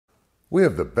We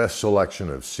have the best selection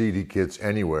of CD kits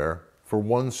anywhere for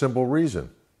one simple reason.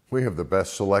 We have the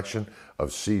best selection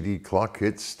of CD clock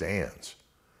kit stands.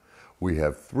 We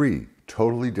have 3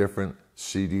 totally different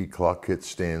CD clock kit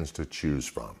stands to choose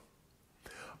from.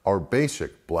 Our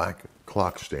basic black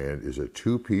clock stand is a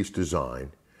 2-piece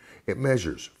design. It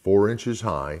measures 4 inches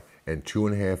high and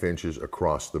 2.5 inches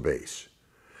across the base.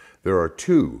 There are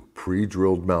 2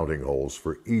 pre-drilled mounting holes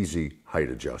for easy height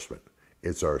adjustment.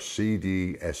 It's our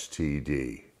CD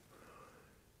STD.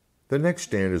 The next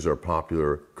stand is our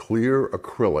popular clear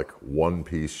acrylic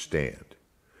 1-piece stand.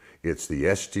 It's the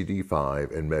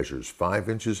STD5 and measures 5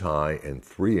 inches high and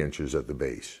 3 inches at the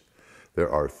base. There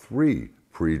are 3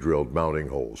 pre-drilled mounting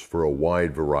holes for a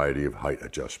wide variety of height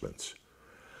adjustments.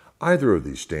 Either of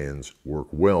these stands work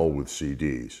well with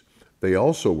CDs. They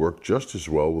also work just as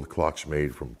well with clocks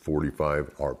made from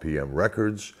 45 RPM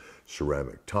records,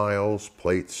 ceramic tiles,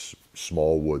 plates,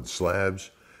 small wood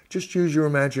slabs. Just use your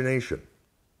imagination.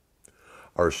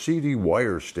 Our CD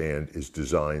wire stand is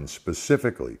designed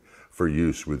specifically for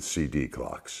use with CD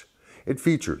clocks. It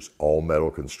features all metal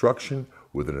construction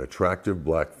with an attractive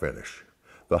black finish.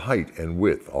 The height and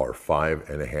width are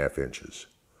 5.5 inches.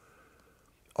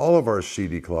 All of our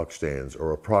CD clock stands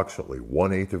are approximately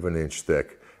 1/8 of an inch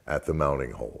thick at the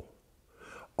mounting hole.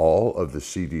 All of the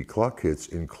CD clock kits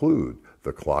include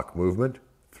the clock movement,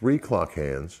 3 clock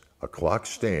hands, a clock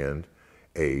stand,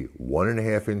 a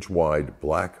 1.5 inch wide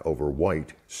black over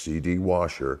white CD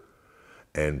washer,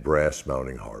 and brass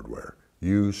mounting hardware.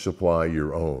 You supply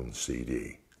your own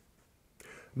CD.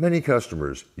 Many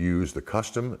customers use the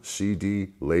custom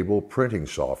CD label printing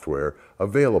software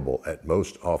available at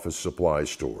most office supply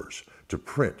stores to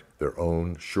print their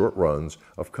own short runs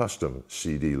of custom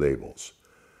CD labels.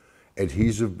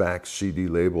 Adhesive-backed CD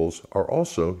labels are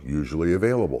also usually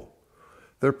available.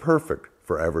 They're perfect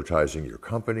for advertising your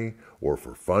company or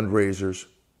for fundraisers.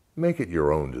 Make it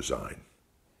your own design.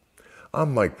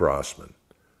 I'm Mike Brossman.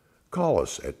 Call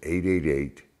us at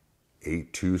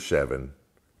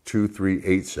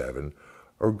 888-827-2387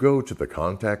 or go to the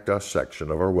Contact Us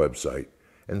section of our website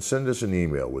and send us an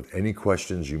email with any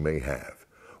questions you may have.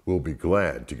 We'll be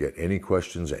glad to get any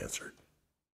questions answered.